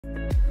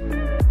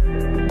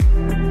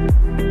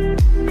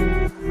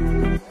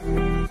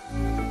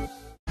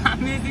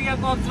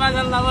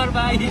কক্সবাজার লাভার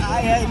ভাই,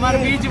 আমার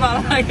বিচ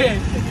ভালো লাগে।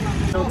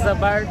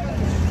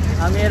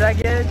 আমি এর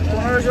আগে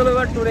 15-16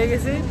 বার ট্যুরে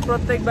গেছি,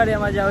 প্রত্যেকবারই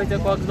আমার যাওয়া হয়েছে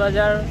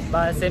কক্সবাজার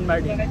বা সেন্ট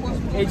মার্টিন।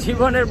 এই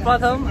জীবনের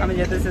প্রথম আমি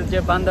যেতেছি হচ্ছে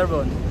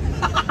বান্দরবন।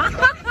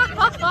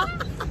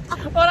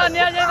 ওরা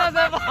নিয়ে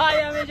যেতে ভাই,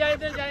 আমি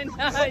যাইতে চাই না।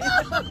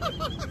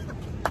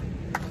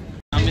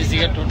 আমি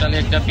জিগে টোটালি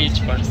একটা বিচ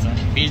পারসন।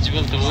 বিচ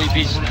বলতে ওই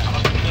বিচ না,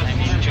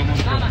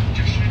 সমুদ্র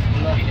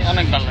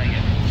অনেক ভালো লাগে,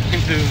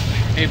 কিন্তু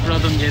এই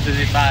প্রথম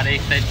যেতেছি তার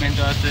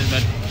এক্সাইটমেন্টও আছে,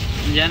 বাট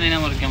জানি না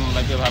আমার কেমন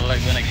লাগবে, ভালো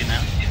লাগবে নাকি না।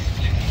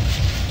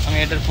 আমি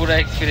এটার পুরো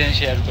এক্সপিরিয়েন্স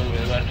শেয়ার করবো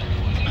এবার,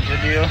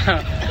 যদিও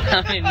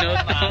আমি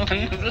নতুন।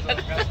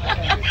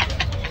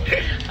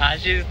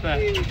 আসিস না।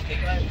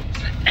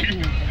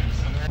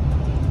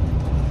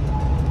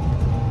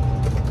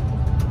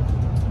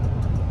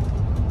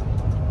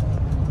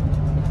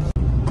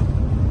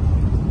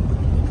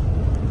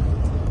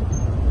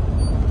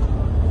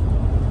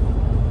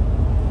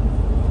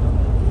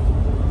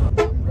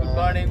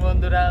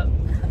 বন্ধুরা,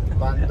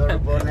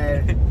 বান্দরবনের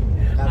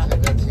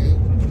কাছাকাছি।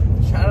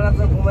 সারা রাত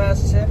ঘুমায়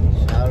আসছে।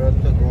 সারা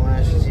রাত ঘুমায়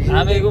আসছি।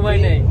 আমি ঘুমাই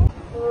নাই।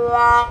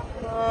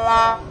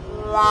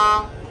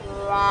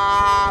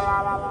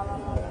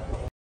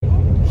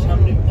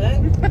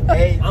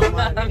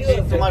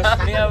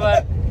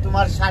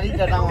 তোমার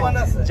শাড়িটা নাও।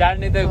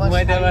 জার্নিতে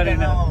ঘুমাইতে পারি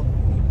না।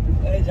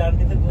 এই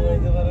জার্নিতে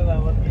ঘুমাইতে পারে না,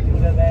 আমার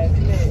ভিডিওটা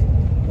দেখলে।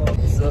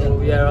 So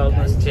we are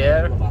almost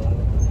there.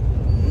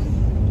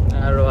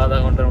 আরো আধা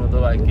ঘন্টার মতো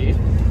বাকি।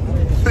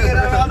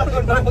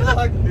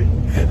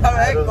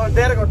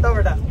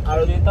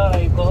 আরো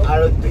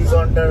 2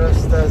 ঘন্টার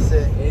রাস্তা আছে।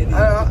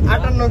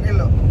 58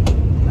 কিলো।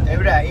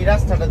 এবারে এই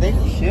রাস্তাটা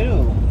দেখি সেরু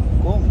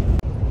কম।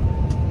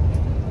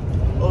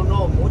 ও নো,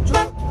 মুচো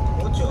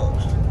মুচো।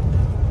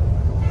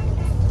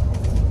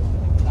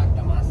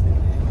 একটা মাছ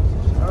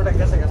ওটা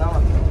কেসে কেন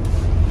আমার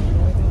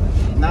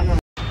না না।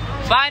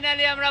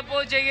 ফাইনালি আমরা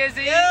পৌঁছে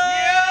গেছি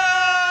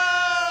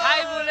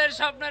সাইফুলের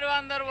স্বপ্নের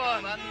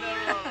বান্দরবন।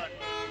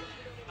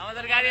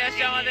 আমাদের গাড়ি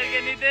আসছে আমাদেরকে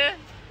নিতে,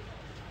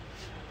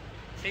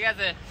 ঠিক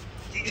আছে?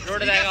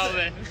 রোডে দেখা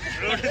হবে।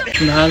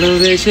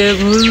 ভালোবেসে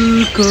ভুল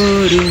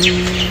করি,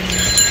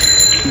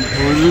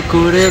 ভুল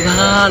করে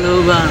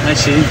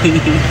ভালোবাসি,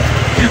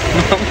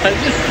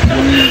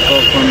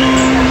 কখনো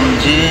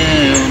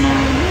যেও না।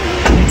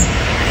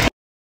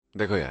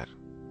 देखो यार,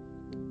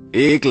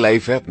 एक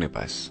लाइफ है अपने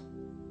पास।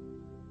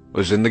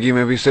 उस जिंदगी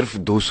में भी सिर्फ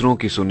दूसरों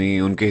की सुनी,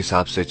 उनके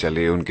हिसाब से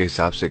चले, उनके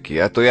हिसाब से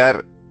किया, तो यार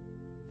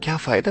क्या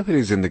फायदा फिर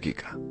इस जिंदगी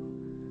का।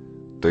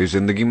 तो इस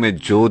जिंदगी में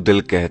जो दिल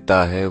कहता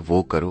है वो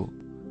करो,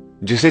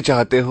 जिसे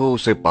चाहते हो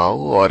उसे पाओ,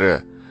 और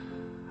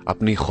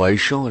अपनी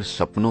ख्वाहिशों और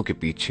सपनों के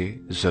पीछे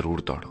जरूर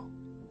दौड़ो।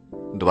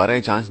 दोबारा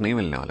ये चांस नहीं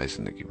मिलने वाला इस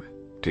जिंदगी में,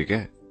 ठीक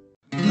है?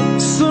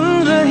 सुन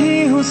रही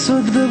हूँ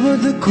सुध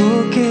बुध खो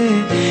के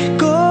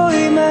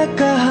कोई मैं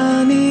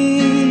कहानी,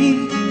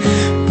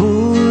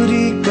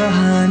 पूरी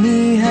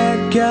कहानी है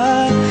क्या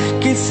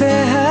किसे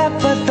है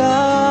पता।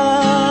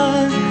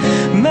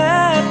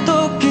 मैं तो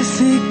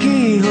किसी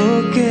की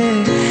होके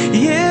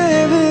ये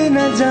भी न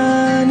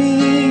जानी,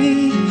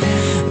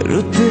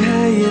 रुत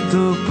है ये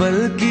दो पल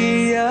की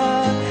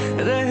याद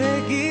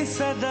रहेगी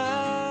सदा।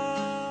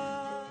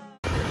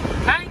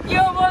 থ্যাংক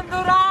ইউ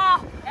বন্ধুরা,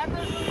 এত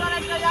সুন্দর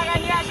একটা জায়গা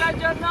নিয়ে আসার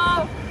জন্য।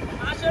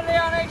 আসলে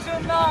অনেক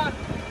সুন্দর।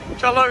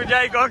 চলো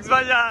যাই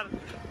কক্সবাজার।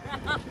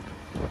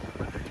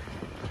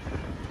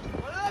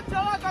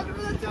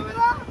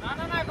 না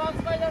না,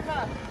 কক্সবাজার না,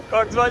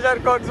 কক্সবাজার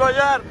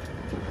কক্সবাজার।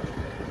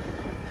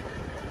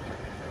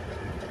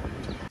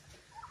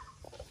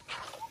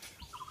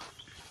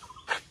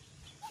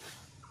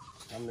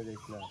 সামনে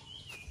দেখ না,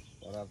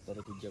 ওরা তোর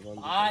কি জীবন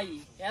আই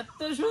এত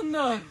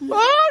সুন্দর।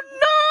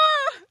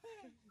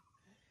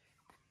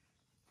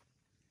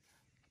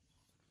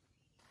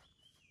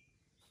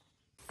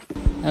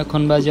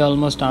 এখন বাজে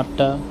অলমোস্ট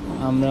 8টা।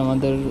 আমরা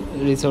আমাদের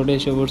রিসোর্টে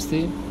এসে পড়ছি।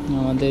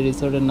 আমাদের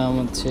রিসোর্টের নাম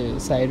হচ্ছে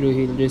সাইরু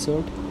হিল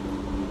রিসোর্ট।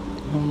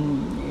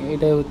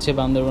 এটাই হচ্ছে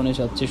বান্দরবনের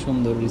সবচেয়ে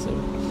সুন্দর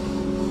রিসোর্ট।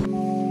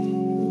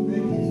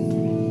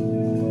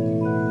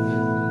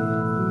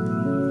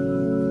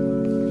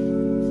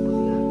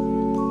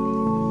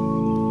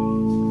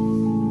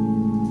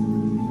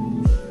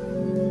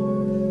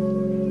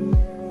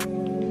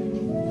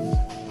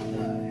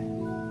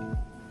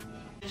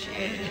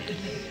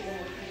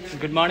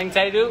 Good morning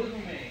Sairu.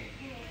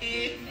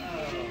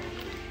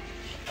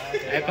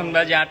 এখন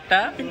বাজে 8টা,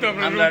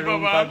 আমরা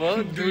রুম পাবো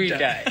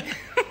 2টায়।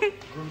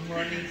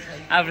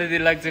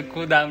 আপনাদের লাগছে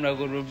ক্ষুধা, আমরা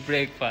করবো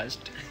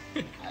ব্রেকফাস্ট।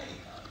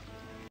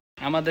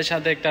 আমাদের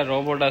সাথে একটা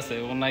রোবট আছে,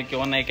 ওনাকে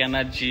অনেক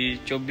এনার্জি,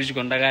 24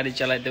 ঘন্টা গাড়ি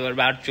চালাইতে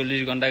পারবে,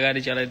 48 ঘন্টা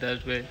গাড়ি চালাইতে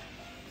আসবে।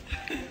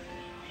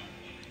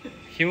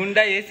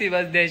 হিউন্ডাই এসি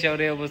বাস দিয়ে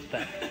শহরে অবস্থা।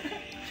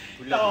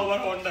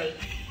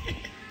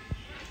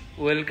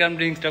 ওয়েলকাম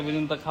ড্রিঙ্কসটা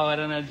পর্যন্ত খাওয়ার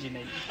এনার্জি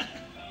নেই।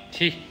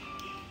 ঠিক,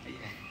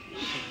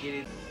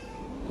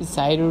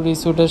 সাইরু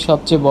রিসোর্টের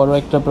সবচেয়ে বড়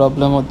একটা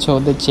প্রবলেম হচ্ছে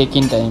ওদের চেক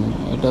ইন টাইম।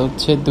 এটা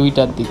হচ্ছে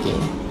 2টার দিকে।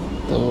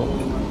 তো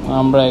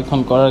আমরা এখন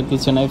করার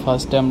কিছু নাই,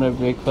 ফার্স্টে আমরা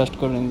ব্রেকফাস্ট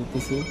করে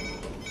নিতেছি।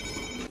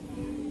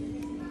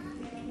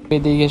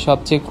 এদিকে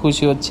সবচেয়ে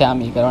খুশি হচ্ছে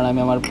আমি, কারণ আমি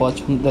আমার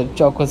পছন্দের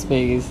চকোস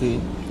পেয়ে গেছি।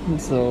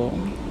 সো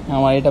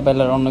আমার এটা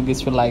পেলে অন্য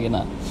কিছু লাগে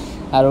না।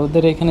 আর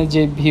ওদের এখানে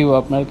যে ভিউ,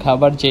 আপনার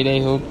খাবার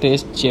যেটাই হোক,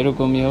 টেস্ট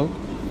যেরকমই হোক,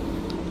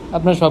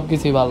 আপনার সব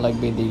কিছুই ভালো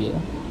লাগবে এদিকে।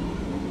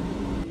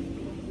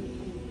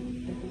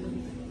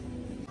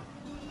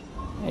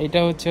 এটা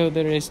হচ্ছে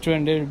ওদের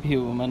রেস্টুরেন্টের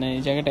ভিউ। মানে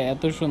এই জায়গাটা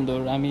এত সুন্দর,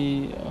 আমি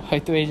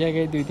হয়তো এই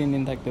জায়গায় 2-3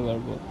 দিন থাকতে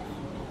পারবো।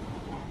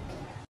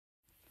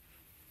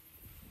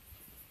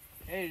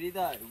 Hey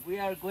Ridoy, we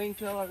are going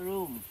to our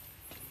room.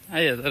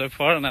 আইয়া তাহলে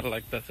ফরেনার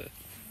লাগতেছে।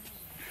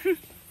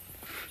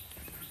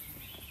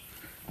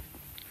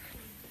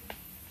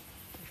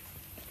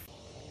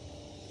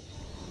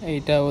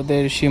 এইটা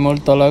ওদের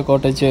শিমুলতলা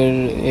কটেজের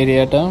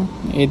এরিয়াটা।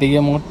 এদিকে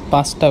মোট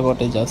 5টা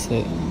কটেজ আছে,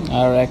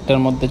 আর একটার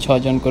মধ্যে 6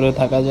 জন করে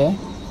থাকা যায়।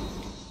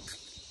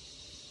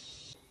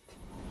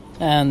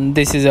 And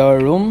this is our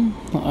room.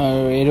 আর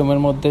এই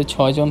রুমের মধ্যে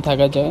 6 জন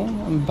থাকা যায়।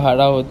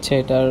 ভাড়া হচ্ছে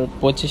এটার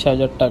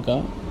 25,000 টাকা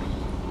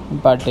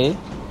পার ডে।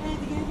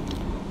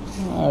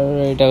 আর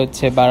এটা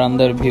হচ্ছে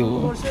বারান্দার ভিউ।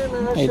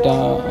 এটা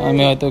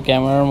আমি হয়তো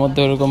ক্যামেরার মধ্যে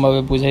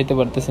ওরকমভাবে বুঝাইতে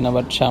পারতেছি না,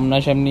 বাট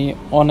সামনাসামনি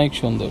অনেক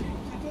সুন্দর।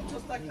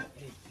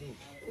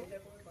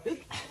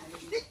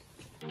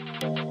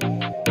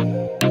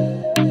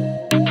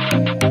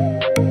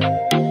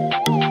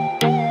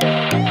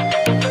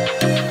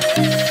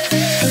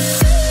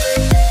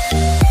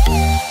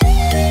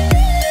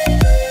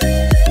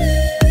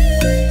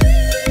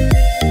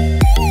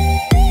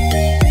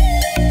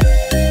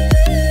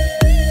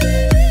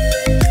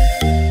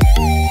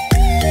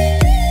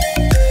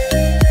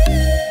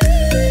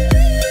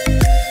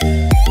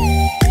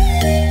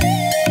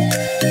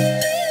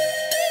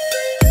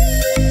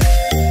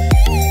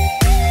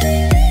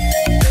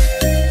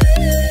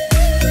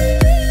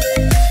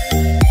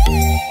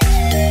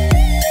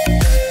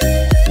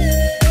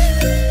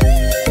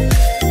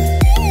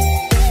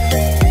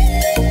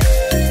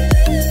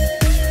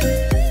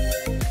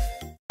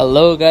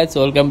 Hello guys,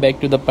 welcome back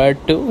to the part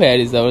 2 hair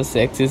is our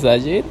sexy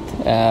Sajid.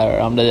 আর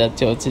আমরা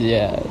যাচ্ছি হচ্ছে যে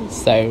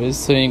সাইরু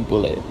সুইমিং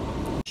পুলে।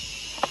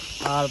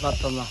 আর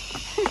পারতাম না,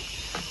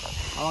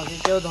 আমাকে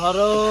কেউ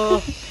ধরো।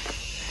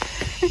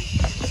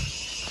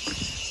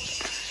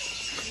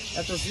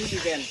 এত সিটি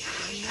কেন?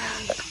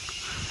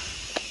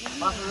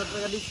 5,000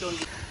 টাকা ডিসকাউন্ট।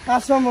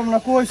 কাজ সম্ভব না,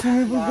 কই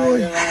সুইমিং পুল কই?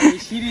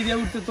 সিঁড়ি দিয়ে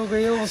উঠতে তো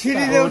গিয়ে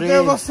সিঁড়ি দিয়ে উঠতে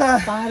অবস্থা।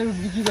 পাহাড়ে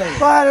উঠবি কি যাবে?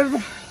 পাহাড়ে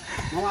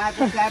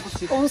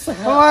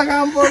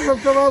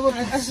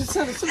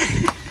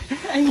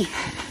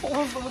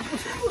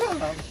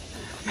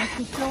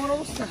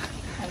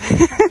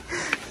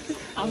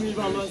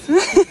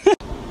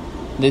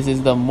This is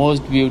the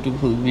most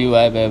beautiful view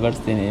I've ever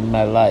seen in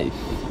my life.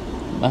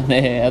 মানে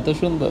এত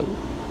সুন্দর।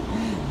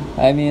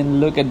 I mean,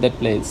 look at that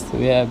place.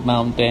 We have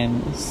mountain,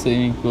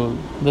 swimming pool,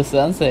 the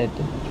sunset.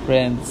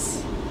 Friends,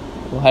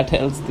 what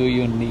else do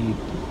you need?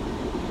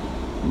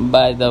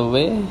 By the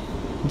way,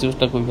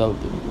 জুসটা খুবই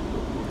ফালতু,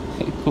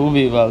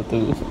 খুবই ফালতু।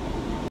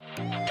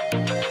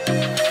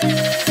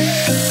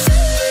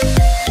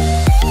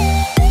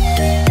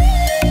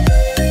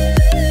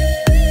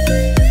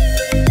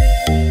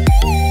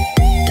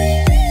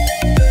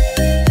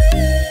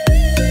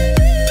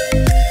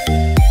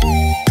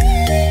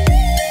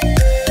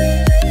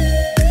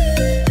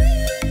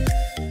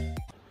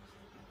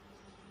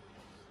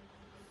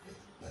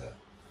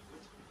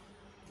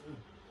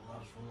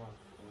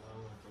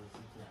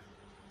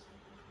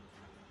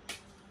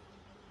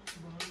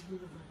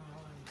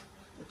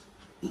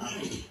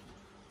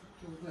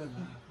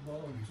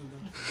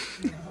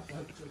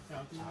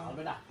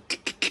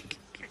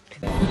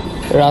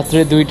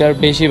 রাত্রে 2টার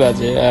বেশি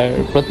বাজে, আর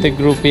প্রত্যেক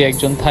গ্রুপই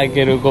একজন থাকে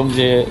এরকম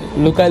যে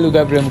লুকায়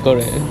লুকায় প্রেম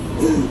করে।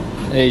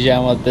 এই যে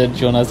আমাদের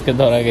জোনাসকে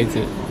ধরা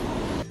গেছে।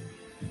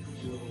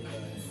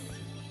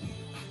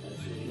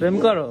 প্রেম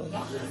করো।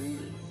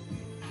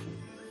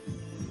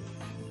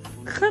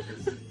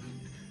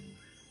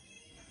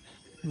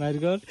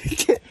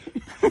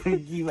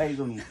 কি ভাই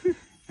তুমি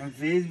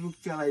ফেসবুক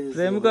চালাই?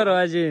 প্রেম করো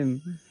আজিম।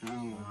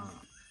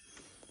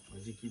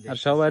 আর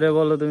সবাইরে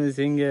বলো তুমি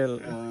সিঙ্গেল।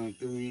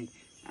 তুমি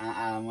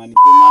মানে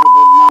তোমার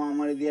বদনাম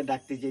আমারে দিয়ে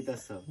ডাকতে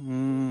চাইতাছো।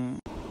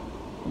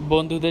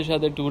 বন্ধুদের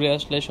সাথে ট্যুরে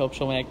আসলে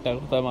সবসময় একটা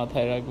কথা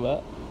মাথায় রাখবা,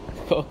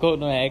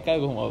 কখনো একা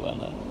ঘুমাবা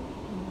না।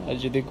 আর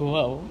যদি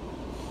ঘুমাও,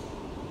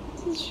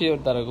 শিওর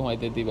তারা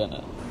ঘুমাইতে দিবে না।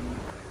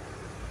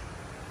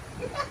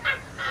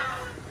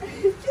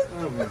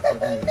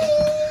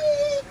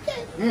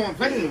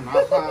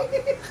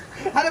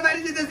 আরে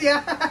বাইরে যেতেছি।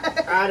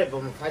 আরে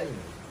বাবা ফাইল।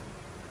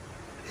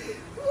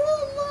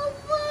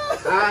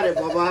 আরে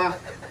বাবা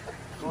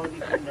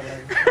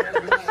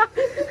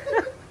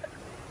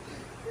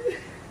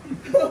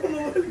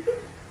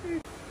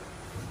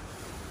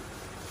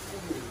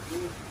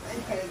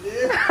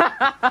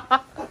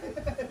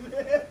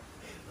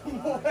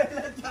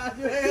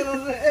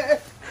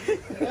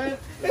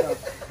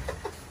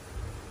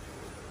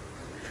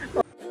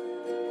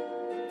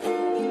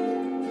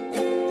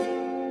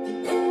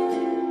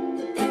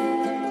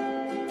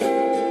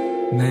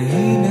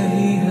नहीं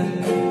नहीं है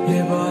ये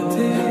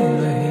बातें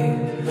नहीं,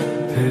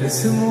 फिर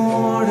इस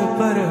मोड़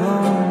पर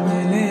हम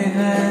मिले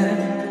हैं,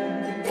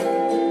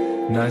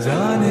 न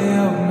जाने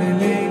अब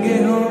मिलेंगे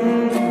हम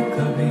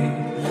कभी,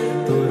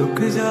 तो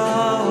रुक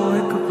जाओ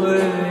एक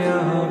पल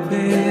यहाँ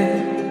पे।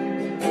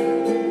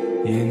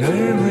 ये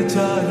नर्म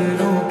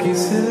चादरों की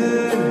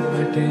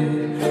सिलवटें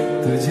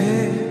तुझे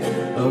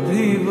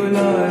अभी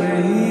बुला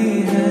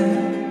रही है,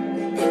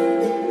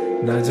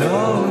 न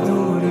जाओ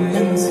दूर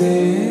इनसे,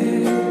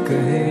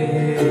 कहे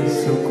ये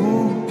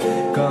सुकून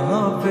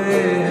कहाँ पे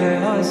है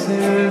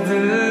हासिल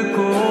दिल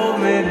को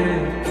मेरे,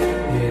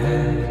 ये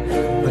है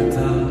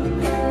पता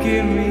कि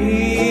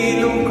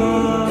मीलों का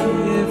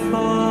ये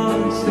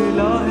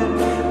फासला है,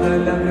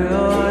 अलग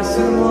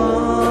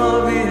आसमां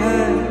भी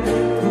है,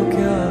 तो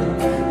क्या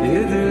ये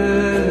दिल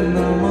न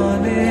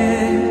माने।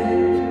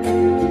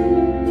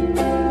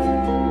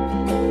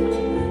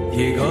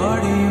 ये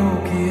गाड़ियों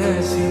की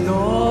ऐसी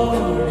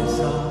दौड़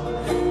सा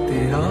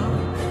तेरा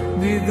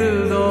भी दिल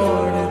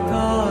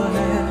दौड़ता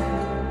है,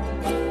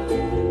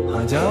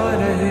 हाँ जा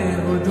रहे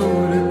हो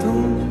दूर तुम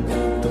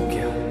तो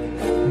क्या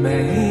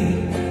मैं ही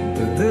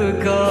तो दिल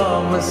का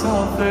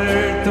मुसाफिर,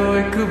 तो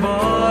एक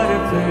बार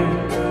फिर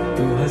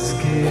तू हंस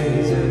के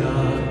जरा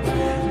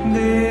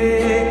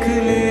देख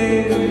ले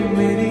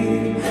मेरी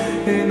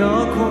इन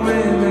आँखों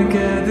में, मैं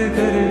कैद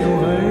कर लूं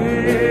हर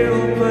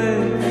वो पल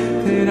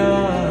तेरा,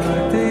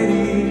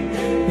 तेरी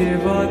ये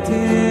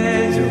बातें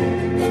जो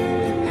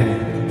है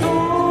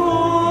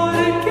और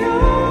क्या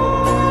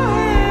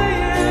है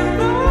ये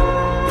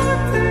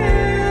बातें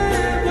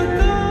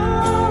बता,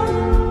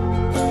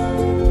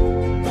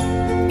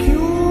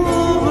 क्यों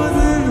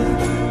बदन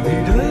भी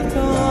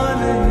ढलता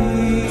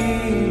नहीं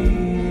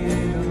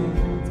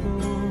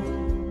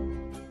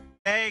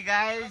Hey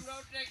guys,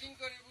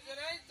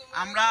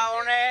 আমরা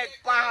অনেক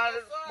পাহাড়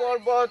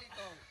পর্বত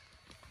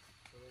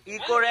ই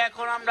করে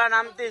এখন আমরা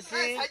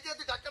নামতেছি।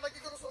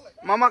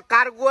 মামা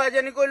কার গুয়া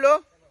জানি কইলো?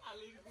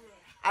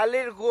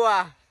 আলীর গুয়া।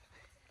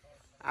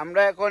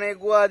 আমরা এখন এই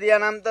গুয়া দিয়া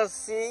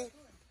নামতেছি।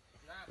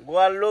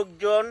 গুয়ার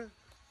লোকজন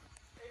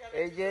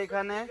এই যে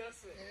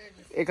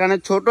এখানে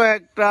ছোট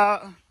একটা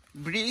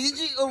ব্রিজ,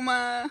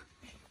 ওমা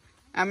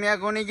আমি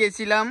এখনই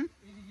গেছিলাম।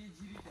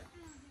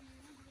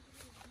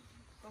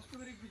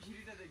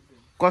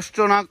 কষ্ট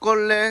না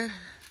করলে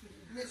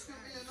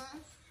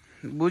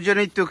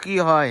বুঝেনি তো কি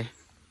হয়।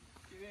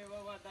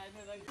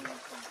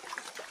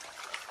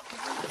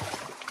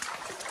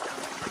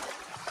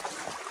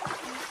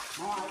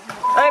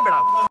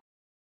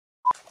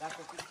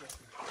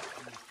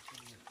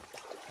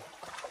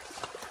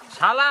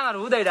 শালা আমার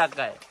হুদাই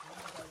ডাকায়।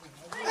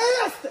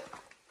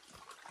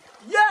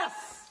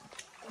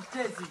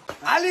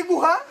 আলী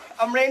গুহা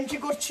আমরা এন্ট্রি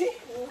করছি,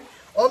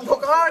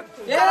 অন্ধকার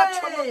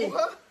কালাচ্ছন্ন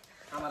গুহা।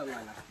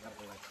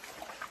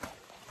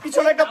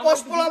 পিছনে একটা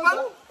পোস্ট পোলাবান,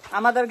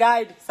 আমাদের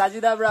গাইড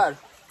সাজিদ আবরার।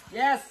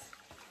 ইয়েস,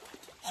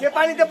 সে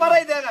পানিতে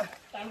পারাই দেয় না।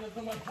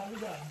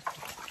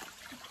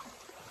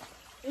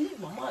 এই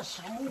মামা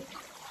শামুক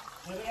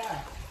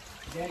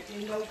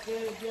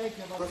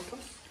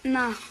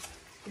না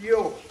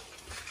ইয়ো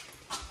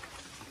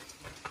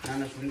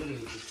না সুন্দর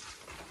হয়েছে।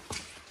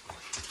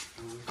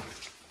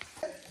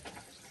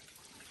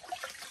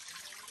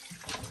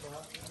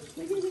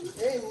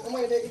 এই মামা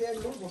এটা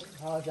লুকবো।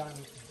 হ্যাঁ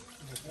জানি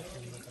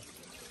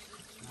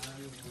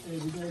এই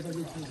ভিডিওটা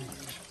দেখছি।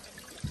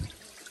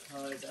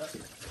 হ্যাঁ এটা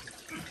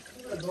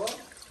দো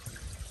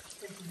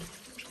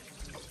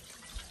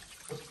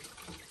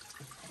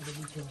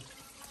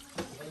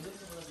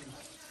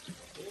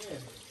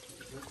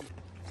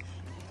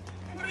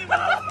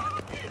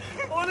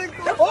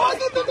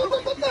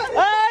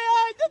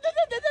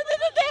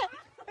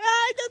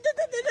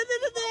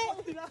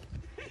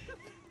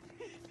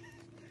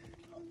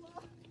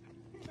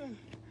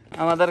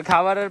আমাদের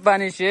খাবারের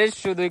পানি শেষ,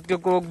 শুধু একটু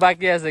কোক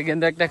বাকি আছে,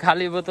 কিন্তু একটা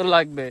খালি বোতল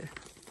লাগবে।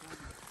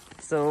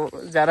 তো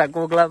যারা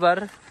কোক লাভার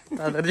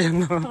তাদের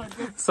জন্য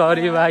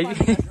সরি ভাই,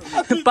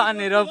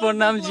 পানির অপর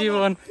নাম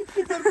জীবন।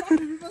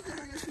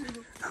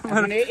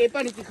 এই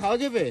পানি কি খাওয়া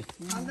যাবে?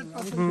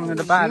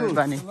 এটা পাহাড়ের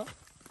পানি।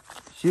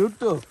 শিওর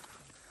তো?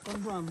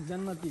 কনফার্ম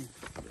জান্নাতি।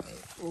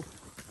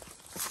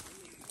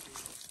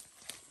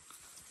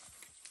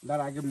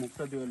 দাঁড়া আগে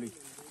মুখটা দিওলি।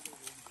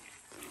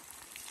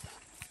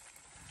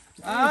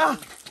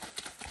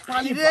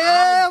 পানি রে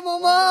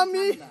মামা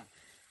আমি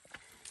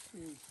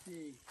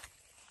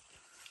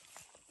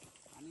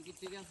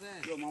ঠিক আছে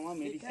মামা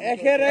মেডিসিন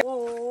একেরে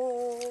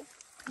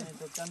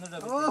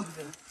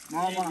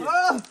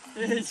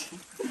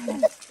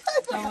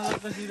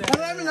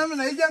আমি নামে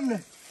নাই যামনে।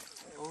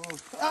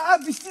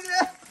 বৃষ্টি রে,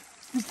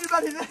 বৃষ্টির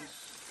পানি রে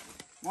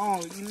মামা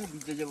ইনু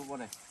ভিজে যাবো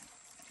পরে।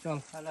 চল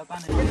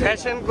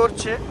ফ্যাশন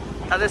করছে,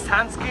 তাদের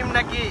সানস্ক্রিন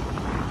নাকি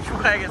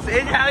শুকায় গেছে।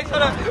 এই যে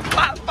আরেকজন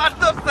পার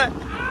ধরছে,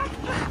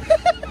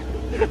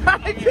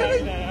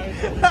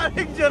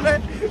 আরেকজনে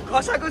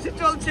ঘষাঘষি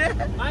চলছে।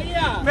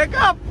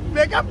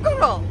 মেকআপ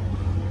করো,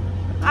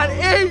 আর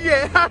এই যে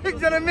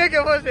আরেকজনে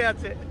মেঘে বসে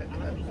আছে।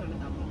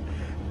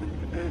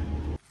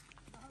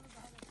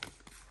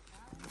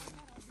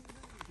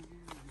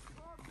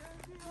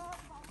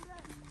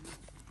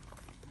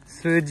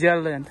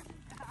 সুইজারল্যান্ড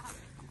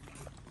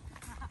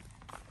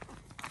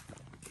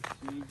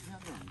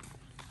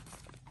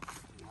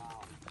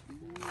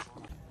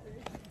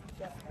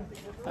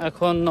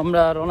এখন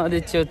আমরা রওনা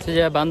দিচ্ছি হচ্ছে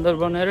যে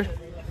বান্দরবনের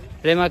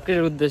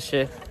রেমাক্রির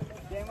উদ্দেশ্যে।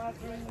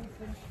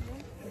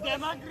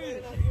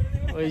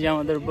 ওই যে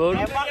আমাদের বোট।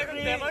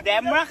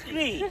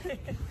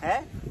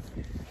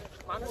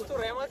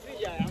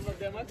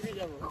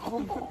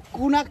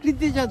 কোন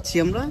আকৃতি যাচ্ছি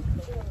আমরা?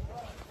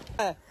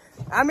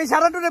 আমি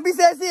সারা টুরে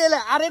পিছে আছি এলে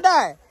আর এটা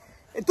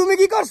তুমি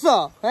কি করছো?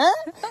 হ্যাঁ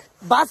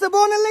বাসে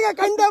বনের লেগে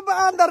কান্ডা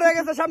আন্দার হয়ে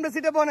গেছে, সামনে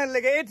সিটে বনের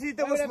লেগে এই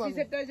সিটে বসবো।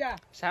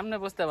 সামনে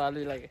বসতে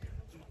ভালোই লাগে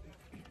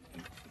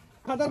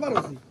খাতার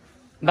পারছি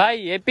ভাই।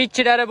 এই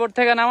পিচ্ছিটারে বোট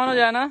থেকে নামানো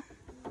যায় না?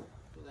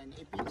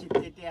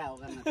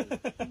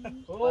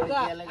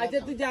 আচ্ছা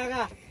তুই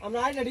জায়গা আমরা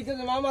আইনা ঠিক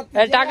আছে মামা।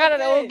 টাকার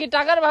ও কি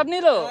টাকার ভাব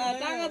নিল?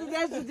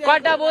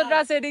 কয়টা বোট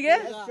আছে এদিকে?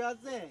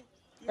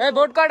 এই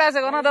বোট কয়টা আছে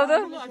কোন দাও তো?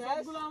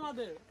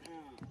 আমাদের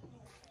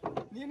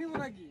নিয়ে নিব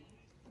নাকি?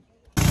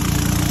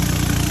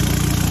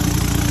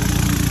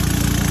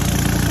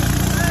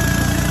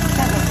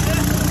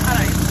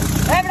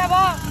 এই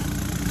ব্রাভো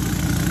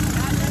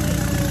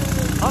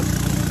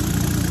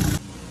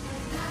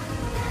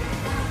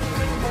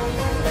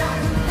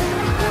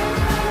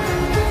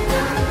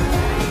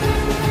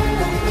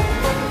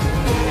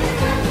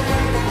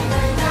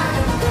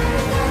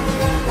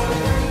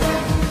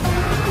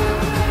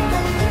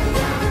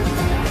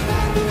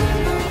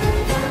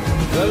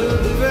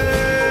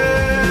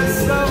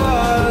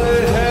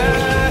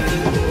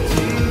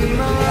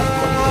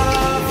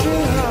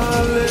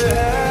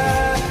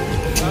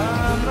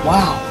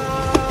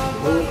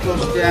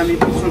আমি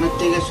পিছনের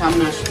থেকে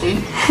সামনে আসছি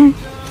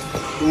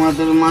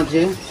তোমাদের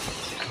মাঝে।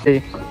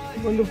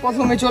 বন্ধু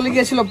প্রথমে চলে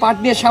গিয়েছিল পাট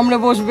নিয়ে সামনে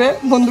বসবে,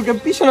 বন্ধুকে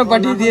পিছনে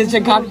পাঠিয়ে দিয়েছে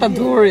ঘাটটা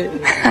ধরে।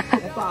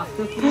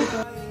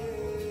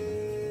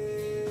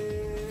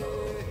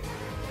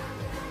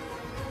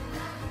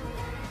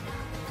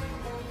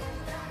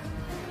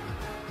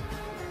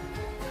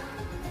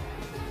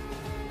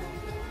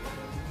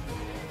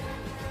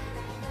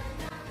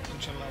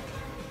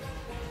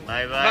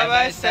 বাই বাই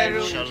বাই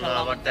সাইরু, ইনশাআল্লাহ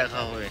আবার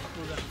দেখা হবে।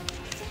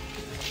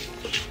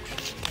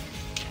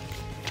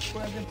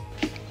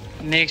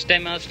 নেক্সট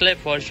টাইম আসলে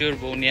ফর শিওর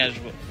বউ নিয়ে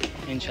আসবো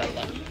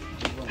ইনশাল্লাহ।